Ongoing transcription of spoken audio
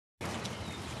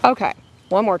Okay,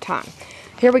 one more time.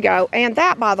 Here we go. And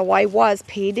that, by the way, was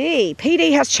PD.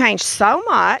 PD has changed so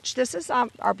much. This is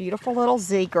our beautiful little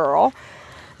Z girl.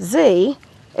 Z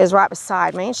is right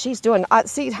beside me, and she's doing,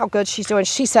 see how good she's doing.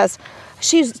 She says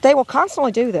they will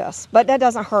constantly do this, but that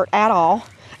doesn't hurt at all.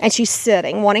 And she's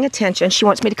sitting, wanting attention. She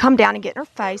wants me to come down and get in her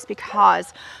face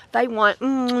because they want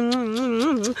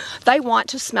to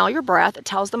smell your breath. It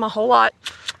tells them a whole lot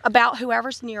about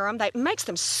whoever's near them. It makes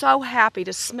them so happy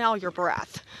to smell your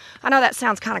breath. I know that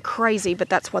sounds kind of crazy, but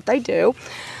that's what they do.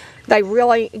 They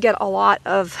really get a lot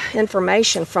of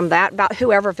information from that about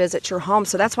whoever visits your home.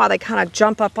 So that's why they kind of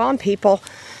jump up on people.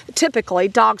 Typically,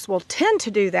 dogs will tend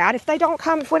to do that if we don't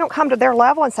come to their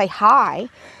level and say hi.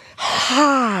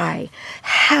 Hi,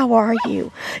 how are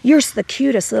you? You're the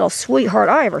cutest little sweetheart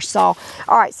I ever saw.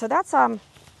 All right, so that's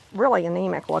really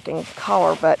anemic looking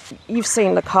color, but you've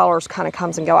seen the colors kind of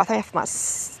comes and go. I think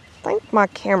my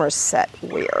camera's set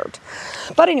weird.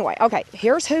 But anyway, okay,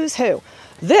 here's who's who.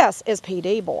 This is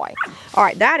PD boy. All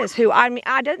right, that is who. I mean,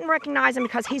 I didn't recognize him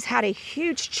because he's had a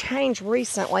huge change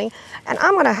recently, and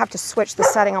I'm gonna have to switch the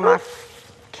setting on my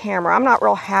camera. I'm not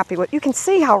real happy with. You can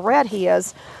see how red he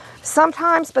is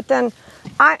sometimes, but then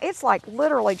it's like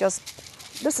literally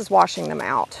just, this is washing them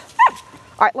out.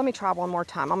 All right, let me try one more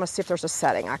time. I'm gonna see if there's a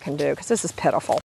setting I can do because this is pitiful.